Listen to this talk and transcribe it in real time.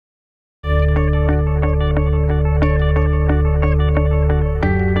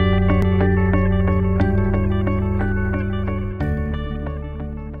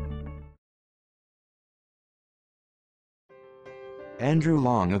Andrew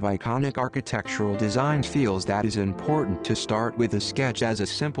Long of Iconic Architectural Designs feels that it is important to start with a sketch as a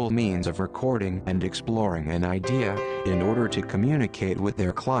simple means of recording and exploring an idea, in order to communicate with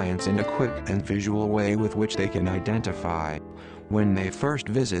their clients in a quick and visual way with which they can identify. When they first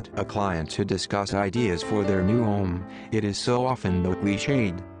visit a client to discuss ideas for their new home, it is so often the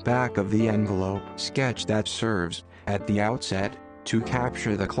cliched, back-of-the-envelope sketch that serves, at the outset, to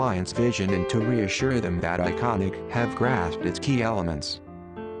capture the client's vision and to reassure them that Iconic have grasped its key elements.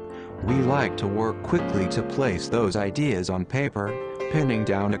 We like to work quickly to place those ideas on paper, pinning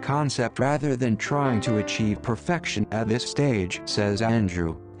down a concept rather than trying to achieve perfection at this stage, says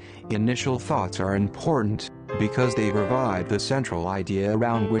Andrew. Initial thoughts are important, because they provide the central idea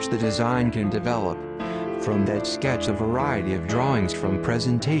around which the design can develop. From that sketch, a variety of drawings from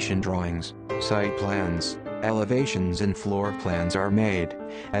presentation drawings, site plans, elevations and floor plans are made,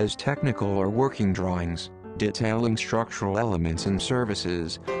 as technical or working drawings, detailing structural elements and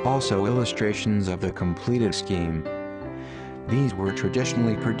services, also illustrations of the completed scheme. These were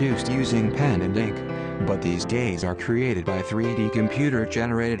traditionally produced using pen and ink, but these days are created by 3D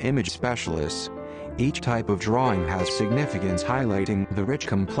computer-generated image specialists. Each type of drawing has significance, highlighting the rich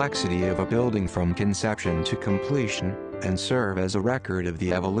complexity of a building from conception to completion, and serve as a record of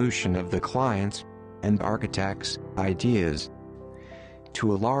the evolution of the client's and architect's ideas.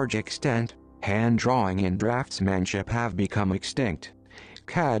 To a large extent, hand drawing and draftsmanship have become extinct.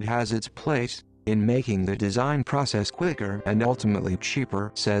 CAD has its place in making the design process quicker and ultimately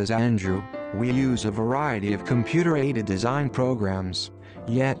cheaper, says Andrew. We use a variety of computer-aided design programs.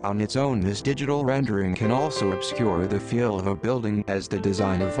 Yet on its own, this digital rendering can also obscure the feel of a building as the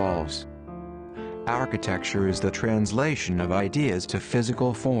design evolves. Architecture is the translation of ideas to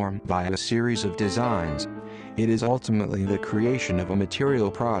physical form by a series of designs. It is ultimately the creation of a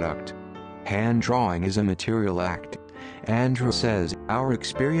material product. Hand drawing is a material act. Andrew says, our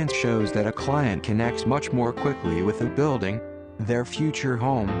experience shows that a client connects much more quickly with a building, their future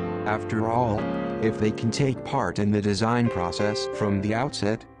home, after all, if they can take part in the design process from the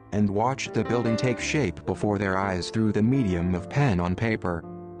outset, and watch the building take shape before their eyes through the medium of pen on paper.